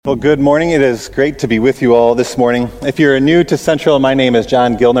Well, good morning. It is great to be with you all this morning. If you're new to Central, my name is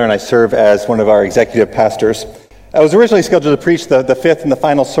John Gilner, and I serve as one of our executive pastors. I was originally scheduled to preach the fifth and the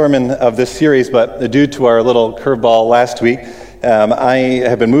final sermon of this series, but due to our little curveball last week, I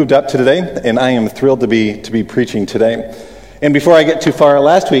have been moved up to today, and I am thrilled to be preaching today. And before I get too far,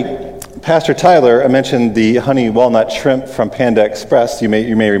 last week, Pastor Tyler mentioned the honey walnut shrimp from Panda Express. You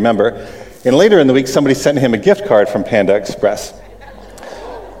may remember. And later in the week, somebody sent him a gift card from Panda Express.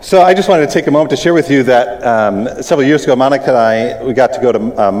 So I just wanted to take a moment to share with you that several years ago, Monica and I, we got to go to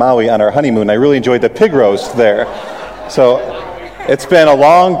Maui on our honeymoon. I really enjoyed the pig roast there. So it's been a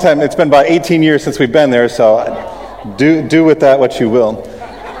long time. It's been about 18 years since we've been there, so do with that what you will.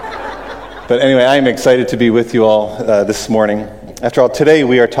 But anyway, I am excited to be with you all this morning. After all, today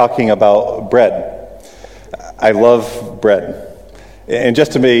we are talking about bread. I love bread. And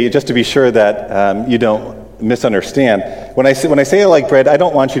just to be sure that you don't misunderstand. When I say I like bread, I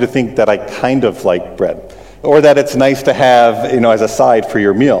don't want you to think that I kind of like bread, or that it's nice to have, as a side for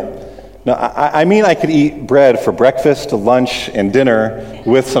your meal. No, I mean I could eat bread for breakfast, lunch, and dinner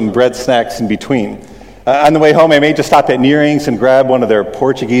with some bread snacks in between. On the way home, I may just stop at Nearing's and grab one of their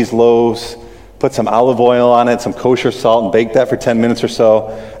Portuguese loaves, put some olive oil on it, some kosher salt, and bake that for 10 minutes or so.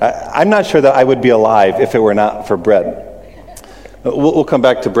 I'm not sure that I would be alive if it were not for bread. We'll come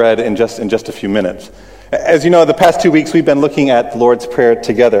back to bread in just a few minutes. As you know, the past 2 weeks we've been looking at the Lord's Prayer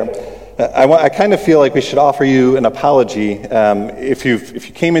together. I kind of feel like we should offer you an apology if you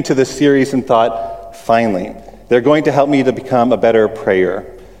came into this series and thought, finally, they're going to help me to become a better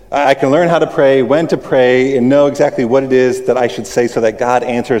prayer. I can learn how to pray, when to pray, and know exactly what it is that I should say so that God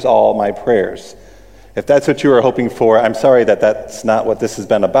answers all my prayers. If that's what you were hoping for, I'm sorry that that's not what this has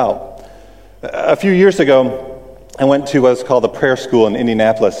been about. A few years ago, I went to what's called the prayer school in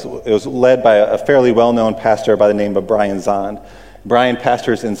Indianapolis. It was led by a fairly well-known pastor by the name of Brian Zahnd. Brian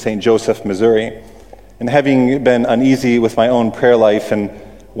pastors in St. Joseph, Missouri. And having been uneasy with my own prayer life and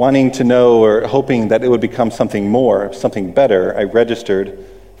wanting to know or hoping that it would become something more, something better, I registered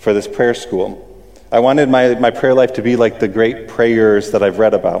for this prayer school. I wanted my prayer life to be like the great prayers that I've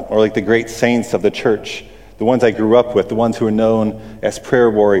read about, or like the great saints of the church, the ones I grew up with, the ones who are known as prayer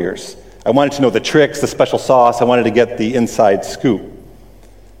warriors. I wanted to know the tricks, the special sauce. I wanted to get the inside scoop.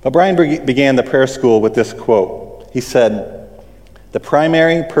 But Brian began the prayer school with this quote. He said, "The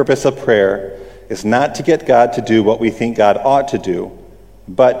primary purpose of prayer is not to get God to do what we think God ought to do,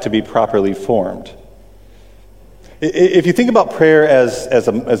 but to be properly formed." If you think about prayer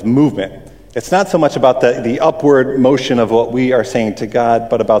as movement, it's not so much about the upward motion of what we are saying to God,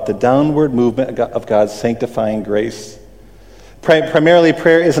 but about the downward movement of God's sanctifying grace. Primarily,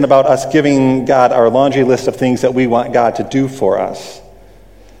 prayer isn't about us giving God our laundry list of things that we want God to do for us.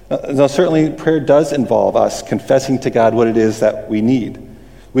 Now, certainly, prayer does involve us confessing to God what it is that we need.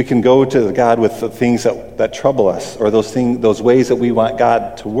 We can go to God with the things that trouble us, or those ways that we want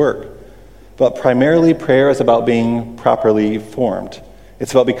God to work. But primarily, prayer is about being properly formed.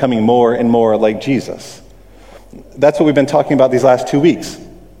 It's about becoming more and more like Jesus. That's what we've been talking about these last 2 weeks.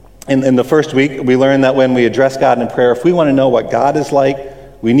 In the first week, we learned that when we address God in prayer, if we want to know what God is like,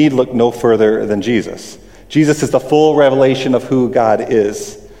 we need look no further than Jesus. Jesus is the full revelation of who God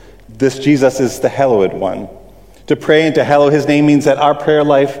is. This Jesus is the hallowed one. To pray and to hallow his name means that our prayer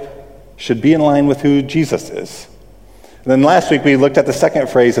life should be in line with who Jesus is. And then last week, we looked at the second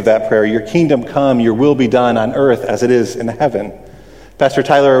phrase of that prayer, your kingdom come, your will be done on earth as it is in heaven. Pastor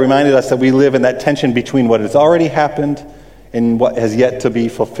Tyler reminded us that we live in that tension between what has already happened and what has yet to be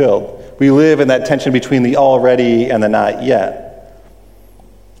fulfilled. We live in that tension between the already and the not yet.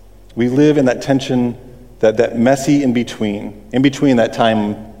 We live in that tension, that messy in between that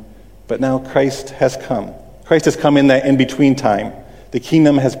time. But now Christ has come. Christ has come in that in-between time. The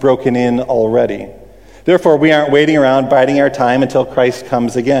kingdom has broken in already. Therefore, we aren't waiting around biding our time until Christ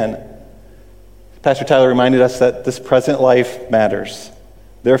comes again. Pastor Tyler reminded us that this present life matters.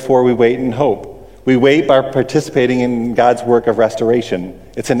 Therefore, we wait in hope. We wait by participating in God's work of restoration.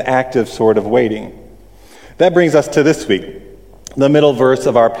 It's an active sort of waiting. That brings us to this week, the middle verse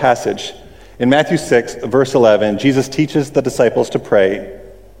of our passage. In Matthew 6, verse 11, Jesus teaches the disciples to pray,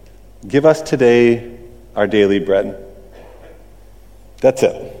 "Give us today our daily bread." That's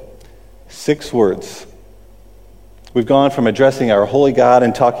it. 6 words. We've gone from addressing our holy God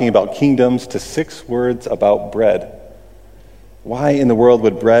and talking about kingdoms to 6 words about bread. Why in the world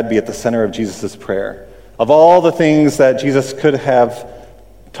would bread be at the center of Jesus' prayer? Of all the things that Jesus could have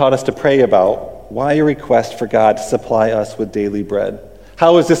taught us to pray about, why a request for God to supply us with daily bread?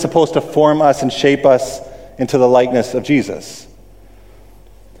 How is this supposed to form us and shape us into the likeness of Jesus?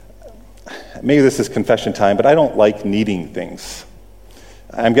 Maybe this is confession time, but I don't like needing things.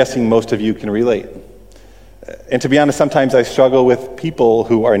 I'm guessing most of you can relate. And to be honest, sometimes I struggle with people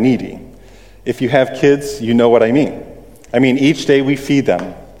who are needy. If you have kids, you know what I mean. Each day we feed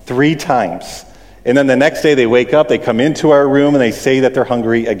them 3 times. And then the next day they wake up, they come into our room, and they say that they're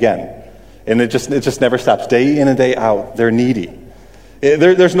hungry again. And it just never stops. Day in and day out, they're needy.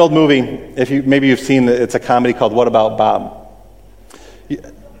 There's an old movie, maybe you've seen it, it's a comedy called What About Bob?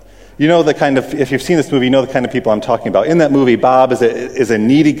 You know if you've seen this movie, you know the kind of people I'm talking about. In that movie, Bob is a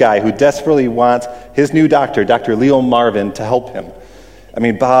needy guy who desperately wants his new doctor, Dr. Leo Marvin, to help him.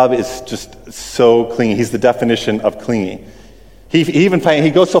 Bob is just so clingy. He's the definition of clingy.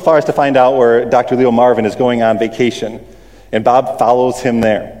 He goes so far as to find out where Dr. Leo Marvin is going on vacation, and Bob follows him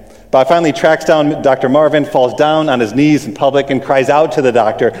there. Bob finally tracks down Dr. Marvin, falls down on his knees in public, and cries out to the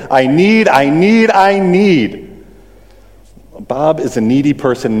doctor, I need. Bob is a needy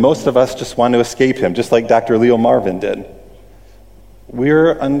person. Most of us just want to escape him, just like Dr. Leo Marvin did.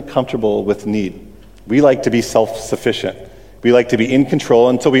 We're uncomfortable with need. We like to be self-sufficient. We like to be in control,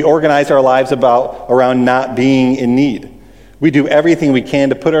 and so we organize our lives around not being in need. We do everything we can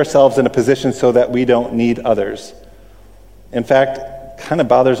to put ourselves in a position so that we don't need others. In fact, it kind of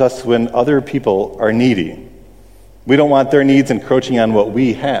bothers us when other people are needy. We don't want their needs encroaching on what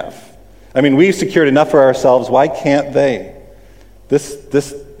we have. We've secured enough for ourselves. Why can't they?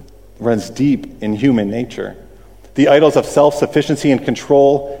 This runs deep in human nature. The idols of self-sufficiency and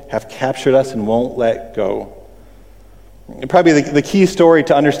control have captured us and won't let go. And probably the key story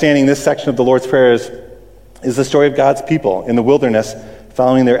to understanding this section of the Lord's Prayer is the story of God's people in the wilderness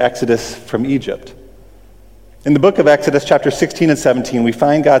following their exodus from Egypt. In the book of Exodus, chapter 16 and 17, we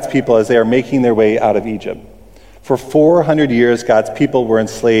find God's people as they are making their way out of Egypt. For 400 years, God's people were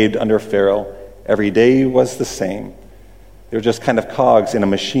enslaved under Pharaoh. Every day was the same. They were just kind of cogs in a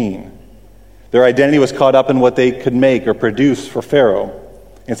machine. Their identity was caught up in what they could make or produce for Pharaoh.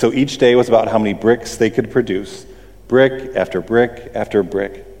 And so each day was about how many bricks they could produce, brick after brick after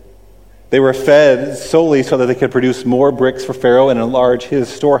brick. They were fed solely so that they could produce more bricks for Pharaoh and enlarge his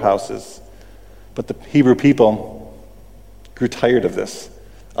storehouses. But the Hebrew people grew tired of this.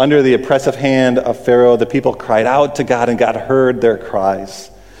 Under the oppressive hand of Pharaoh, the people cried out to God, and God heard their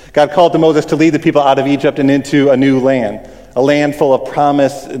cries. God called to Moses to lead the people out of Egypt and into a new land, a land full of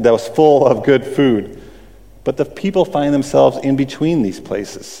promise that was full of good food. But the people find themselves in between these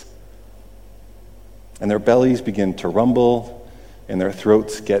places, and their bellies begin to rumble, and their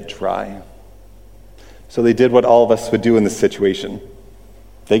throats get dry. So they did what all of us would do in this situation.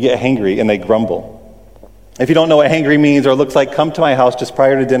 They get hangry and they grumble. If you don't know what hangry means or looks like, come to my house just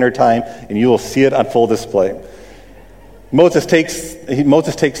prior to dinner time and you will see it on full display. Moses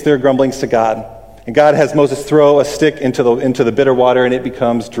takes their grumblings to God, and God has Moses throw a stick into the bitter water, and it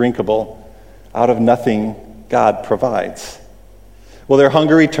becomes drinkable. Out of nothing, God provides. Well, their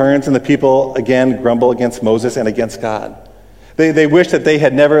hunger returns, and the people again grumble against Moses and against God. They wish that they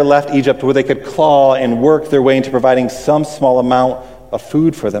had never left Egypt, where they could claw and work their way into providing some small amount of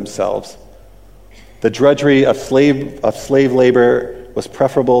food for themselves. The drudgery of slave labor was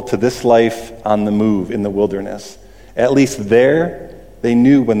preferable to this life on the move in the wilderness. At least there, they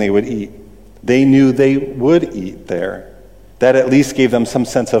knew when they would eat. They knew they would eat there. That at least gave them some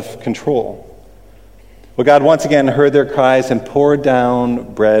sense of control. Well, God once again heard their cries and poured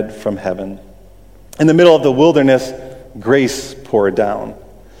down bread from heaven. In the middle of the wilderness, grace poured down.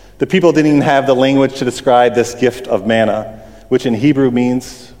 The people didn't even have the language to describe this gift of manna, which in Hebrew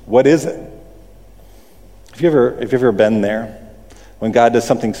means, what is it? Have you ever been there? When God does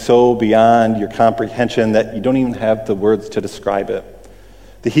something so beyond your comprehension that you don't even have the words to describe it.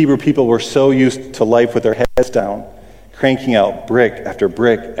 The Hebrew people were so used to life with their heads down, cranking out brick after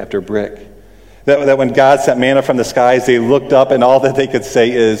brick after brick, that when God sent manna from the skies, they looked up and all that they could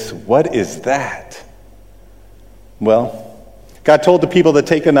say is, what is that? Well, God told the people to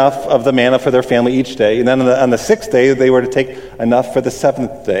take enough of the manna for their family each day, and then on the 6th day, they were to take enough for the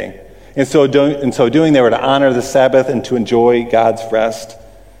 7th day. In so doing, they were to honor the Sabbath and to enjoy God's rest.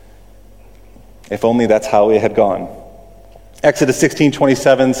 If only that's how it had gone. Exodus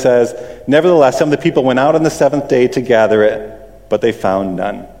 16:27 says, nevertheless, some of the people went out on the 7th day to gather it, but they found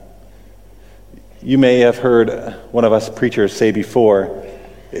none. You may have heard one of us preachers say before,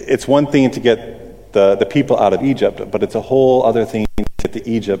 it's one thing to get the people out of Egypt, but it's a whole other thing to get the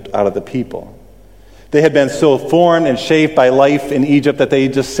Egypt out of the people. They had been so formed and shaped by life in Egypt that they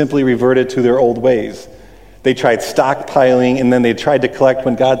just simply reverted to their old ways. They tried stockpiling, and then they tried to collect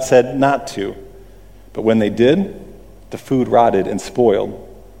when God said not to. But when they did, the food rotted and spoiled.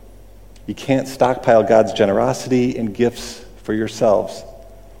 You can't stockpile God's generosity and gifts for yourselves.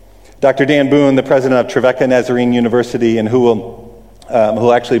 Dr. Dan Boone, the president of Trevecca Nazarene University, and who will who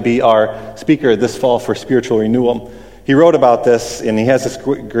will actually be our speaker this fall for spiritual renewal. He wrote about this, and he has this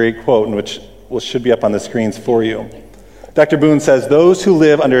great quote, which should be up on the screens for you. Dr. Boone says, "Those who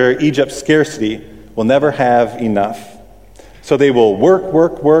live under Egypt's scarcity will never have enough. So they will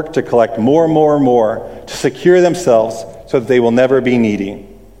work to collect more, to secure themselves so that they will never be needy.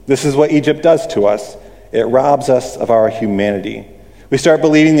 This is what Egypt does to us. It robs us of our humanity. We start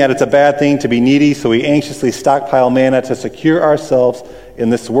believing that it's a bad thing to be needy, so we anxiously stockpile manna to secure ourselves in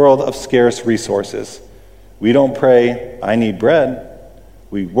this world of scarce resources. We don't pray, 'I need bread.'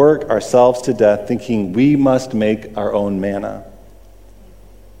 We work ourselves to death thinking we must make our own manna."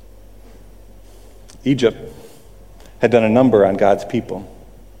 Egypt had done a number on God's people.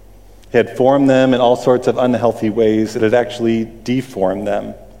 It had formed them in all sorts of unhealthy ways. It had actually deformed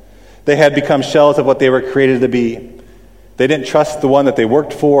them. They had become shells of what they were created to be. They didn't trust the one that they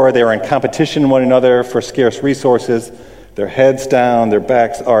worked for. They were in competition with one another for scarce resources, their heads down, their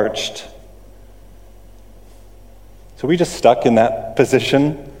backs arched. So we just stuck in that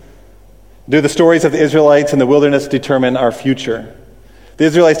position? Do the stories of the Israelites in the wilderness determine our future? The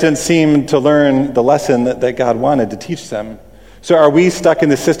Israelites didn't seem to learn the lesson that God wanted to teach them. So are we stuck in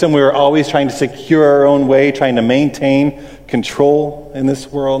the system where we're always trying to secure our own way, trying to maintain control in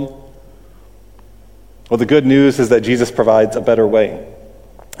this world? Well, the good news is that Jesus provides a better way.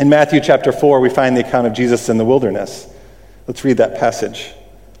 In Matthew chapter 4, we find the account of Jesus in the wilderness. Let's read that passage.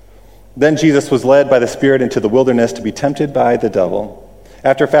 "Then Jesus was led by the Spirit into the wilderness to be tempted by the devil.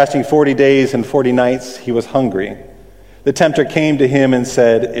 After fasting 40 days and 40 nights, he was hungry. The tempter came to him and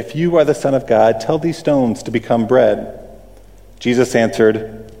said, 'If you are the Son of God, tell these stones to become bread.' Jesus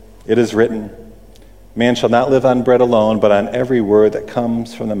answered, 'It is written, man shall not live on bread alone, but on every word that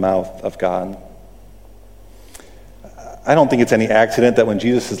comes from the mouth of God.'" I don't think it's any accident that when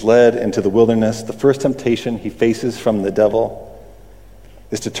Jesus is led into the wilderness, the first temptation he faces from the devil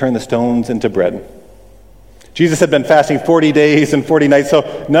is to turn the stones into bread. Jesus had been fasting 40 days and 40 nights, so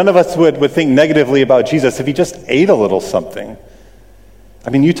none of us would think negatively about Jesus if he just ate a little something. I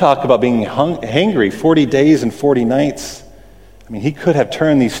mean, you talk about being hangry 40 days and 40 nights. I mean, he could have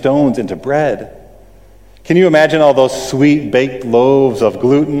turned these stones into bread. Can you imagine all those sweet baked loaves of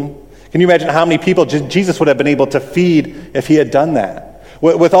gluten? Can you imagine how many people Jesus would have been able to feed if he had done that?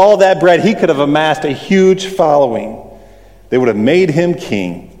 With all that bread, he could have amassed a huge following. They would have made him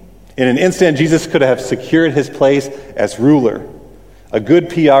king. In an instant, Jesus could have secured his place as ruler. A good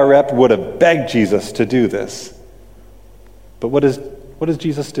PR rep would have begged Jesus to do this. But what does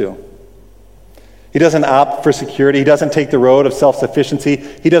Jesus do? He doesn't opt for security. He doesn't take the road of self-sufficiency.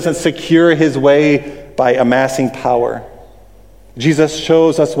 He doesn't secure his way by amassing power. Jesus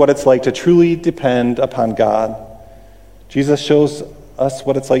shows us what it's like to truly depend upon God. Jesus shows us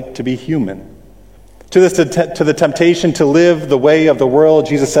what it's like to be human. To the temptation to live the way of the world,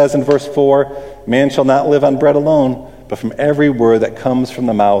 Jesus says in verse 4, "Man shall not live on bread alone, but from every word that comes from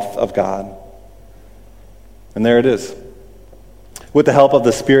the mouth of God." And there it is. With the help of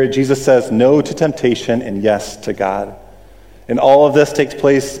the Spirit, Jesus says no to temptation and yes to God. And all of this takes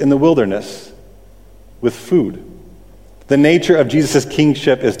place in the wilderness with food. The nature of Jesus'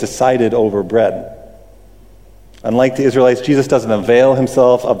 kingship is decided over bread. Unlike the Israelites, Jesus doesn't avail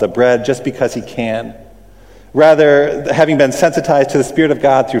himself of the bread just because he can. Rather, having been sensitized to the Spirit of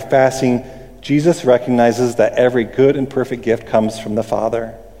God through fasting, Jesus recognizes that every good and perfect gift comes from the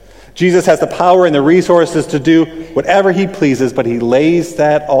Father. Jesus has the power and the resources to do whatever he pleases, but he lays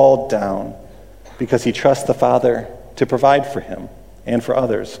that all down because he trusts the Father to provide for him and for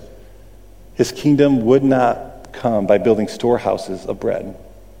others. His kingdom would not come by building storehouses of bread.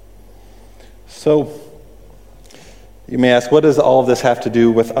 So, you may ask, what does all of this have to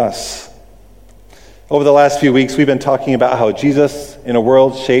do with us? Over the last few weeks, we've been talking about how Jesus, in a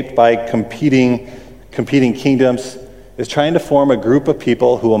world shaped by competing kingdoms, is trying to form a group of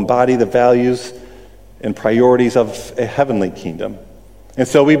people who embody the values and priorities of a heavenly kingdom. And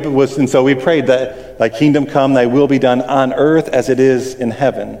so we prayed that thy kingdom come, thy will be done on earth as it is in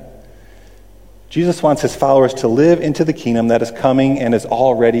heaven. Jesus wants his followers to live into the kingdom that is coming and is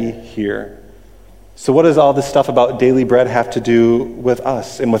already here. So what does all this stuff about daily bread have to do with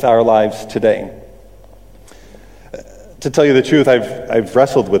us and with our lives today? To tell you the truth, I've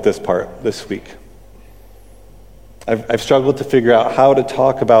wrestled with this part this week. I've struggled to figure out how to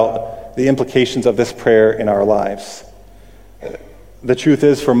talk about the implications of this prayer in our lives. The truth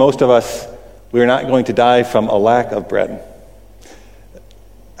is, for most of us, we are not going to die from a lack of bread.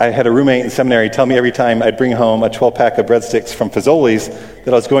 I had a roommate in seminary tell me every time I'd bring home a 12-pack of breadsticks from Fazoli's that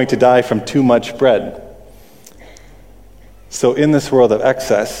I was going to die from too much bread. So in this world of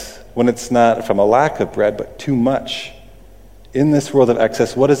excess, when it's not from a lack of bread, but too much, In this world of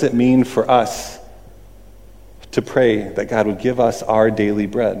excess, what does it mean for us to pray that God would give us our daily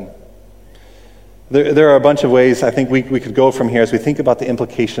bread? There are a bunch of ways I think we could go from here as we think about the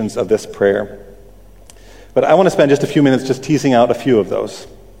implications of this prayer. But I want to spend just a few minutes just teasing out a few of those.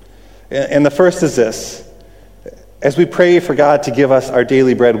 And the first is this. As we pray for God to give us our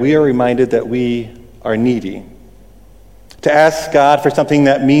daily bread, we are reminded that we are needy. To ask God for something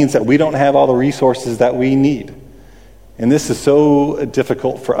that means that we don't have all the resources that we need. And this is so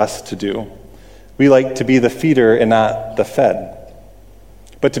difficult for us to do. We like to be the feeder and not the fed.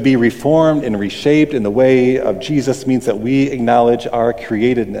 But to be reformed and reshaped in the way of Jesus means that we acknowledge our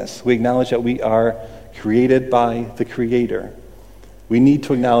createdness. We acknowledge that we are created by the Creator. We need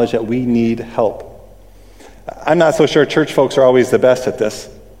to acknowledge that we need help. I'm not so sure church folks are always the best at this.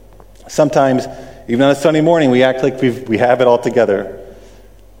 Sometimes, even on a Sunday morning, we act like we have it all together.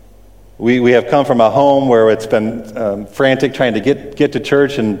 We have come from a home where it's been frantic trying to get to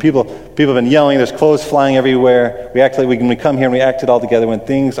church, and people have been yelling, there's clothes flying everywhere. We act like we come here and we act it all together when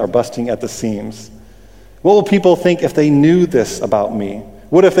things are busting at the seams. What will people think if they knew this about me?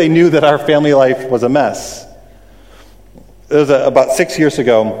 What if they knew that our family life was a mess? It was about 6 years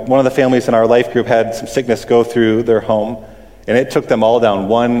ago, one of the families in our life group had some sickness go through their home, and it took them all down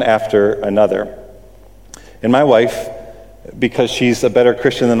one after another. And my wife, because she's a better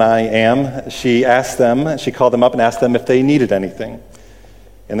Christian than I am, she called them up and asked them if they needed anything.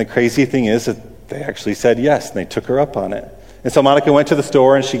 And the crazy thing is that they actually said yes, and they took her up on it. And so Monica went to the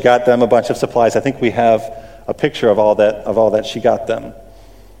store and she got them a bunch of supplies. I think we have a picture of all that she got them.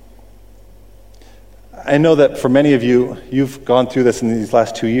 I know that for many of you, you've gone through this in these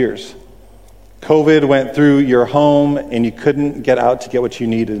last 2 years. COVID went through your home and you couldn't get out to get what you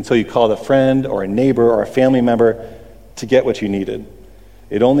needed, and so you called a friend or a neighbor or a family member to get what you needed.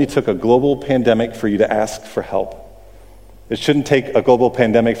 It only took a global pandemic for you to ask for help. It shouldn't take a global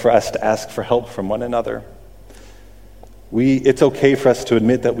pandemic for us to ask for help from one another. It's okay for us to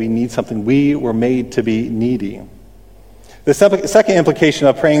admit that we need something. We were made to be needy. The second implication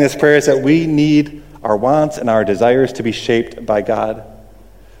of praying this prayer is that we need our wants and our desires to be shaped by God.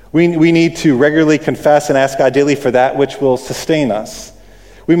 We need to regularly confess and ask God daily for that which will sustain us.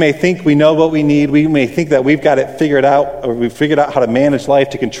 We may think we know what we need. We may think that we've got it figured out, or we've figured out how to manage life,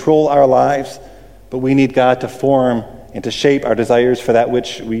 to control our lives, but we need God to form and to shape our desires for that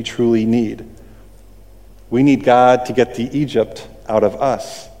which we truly need. We need God to get the Egypt out of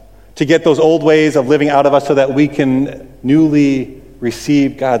us, to get those old ways of living out of us so that we can newly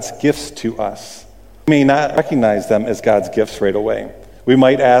receive God's gifts to us. We may not recognize them as God's gifts right away. We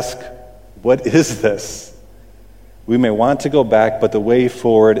might ask, what is this? We may want to go back, but the way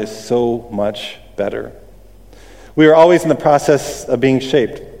forward is so much better. We are always in the process of being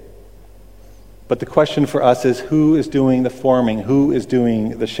shaped. But the question for us is, who is doing the forming? Who is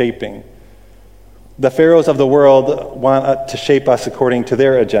doing the shaping? The pharaohs of the world want to shape us according to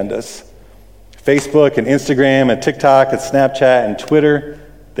their agendas. Facebook and Instagram and TikTok and Snapchat and Twitter,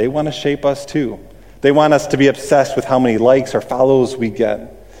 they want to shape us too. They want us to be obsessed with how many likes or follows we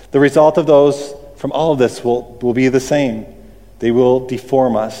get. The result of those from all of this will be the same. They will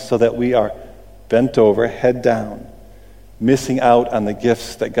deform us so that we are bent over, head down, missing out on the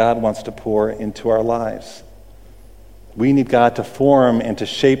gifts that God wants to pour into our lives. We need God to form and to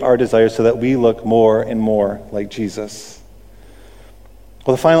shape our desires so that we look more and more like Jesus.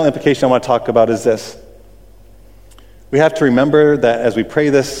 Well, the final implication I want to talk about is this. We have to remember that as we pray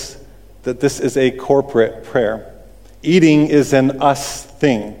this, that this is a corporate prayer. Eating is an us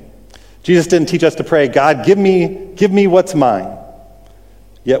thing. Jesus didn't teach us to pray, God, give me what's mine.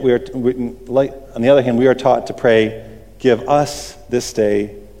 Yet on the other hand, we are taught to pray, give us this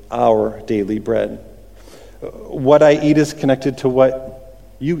day our daily bread. What I eat is connected to what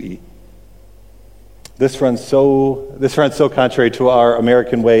you eat. This runs so contrary to our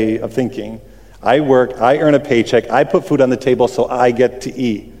American way of thinking. I work, I earn a paycheck, I put food on the table so I get to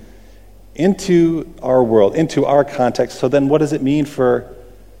eat. Into our world, into our context. So then what does it mean for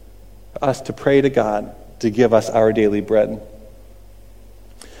us to pray to God to give us our daily bread?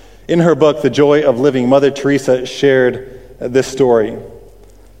 In her book, The Joy of Living, Mother Teresa shared this story.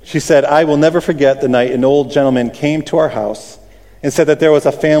 She said, I will never forget the night an old gentleman came to our house and said that there was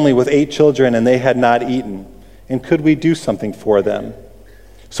a family with 8 children and they had not eaten, and could we do something for them?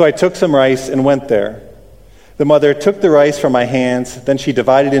 So I took some rice and went there. The mother took the rice from my hands, then she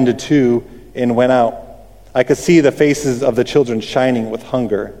divided into 2 and went out. I could see the faces of the children shining with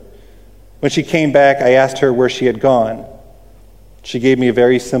hunger. When she came back, I asked her where she had gone. She gave me a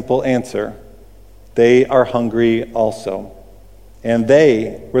very simple answer. They are hungry also. And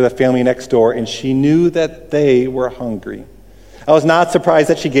they were the family next door, and she knew that they were hungry. I was not surprised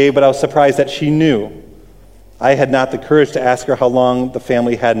that she gave, but I was surprised that she knew. I had not the courage to ask her how long the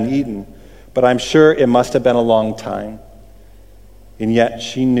family hadn't eaten, but I'm sure it must have been a long time. And yet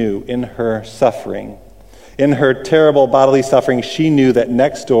she knew in her suffering, in her terrible bodily suffering, she knew that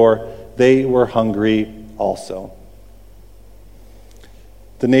next door they were hungry also.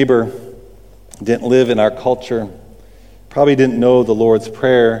 The neighbor didn't live in our culture, probably didn't know the Lord's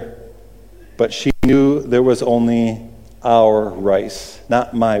Prayer, but she knew there was only our rice,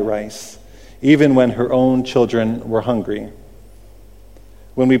 not my rice, even when her own children were hungry.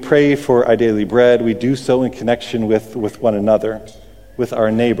 When we pray for our daily bread, we do so in connection with one another, with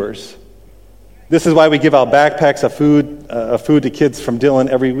our neighbors. This is why we give out backpacks of food to kids from Dillon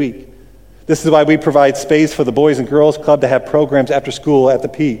every week. This is why we provide space for the Boys and Girls Club to have programs after school at the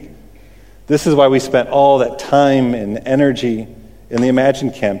Peak. This is why we spent all that time and energy in the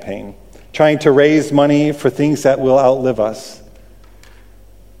Imagine campaign, trying to raise money for things that will outlive us.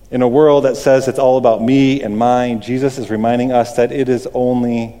 In a world that says it's all about me and mine, Jesus is reminding us that it is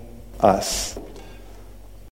only us.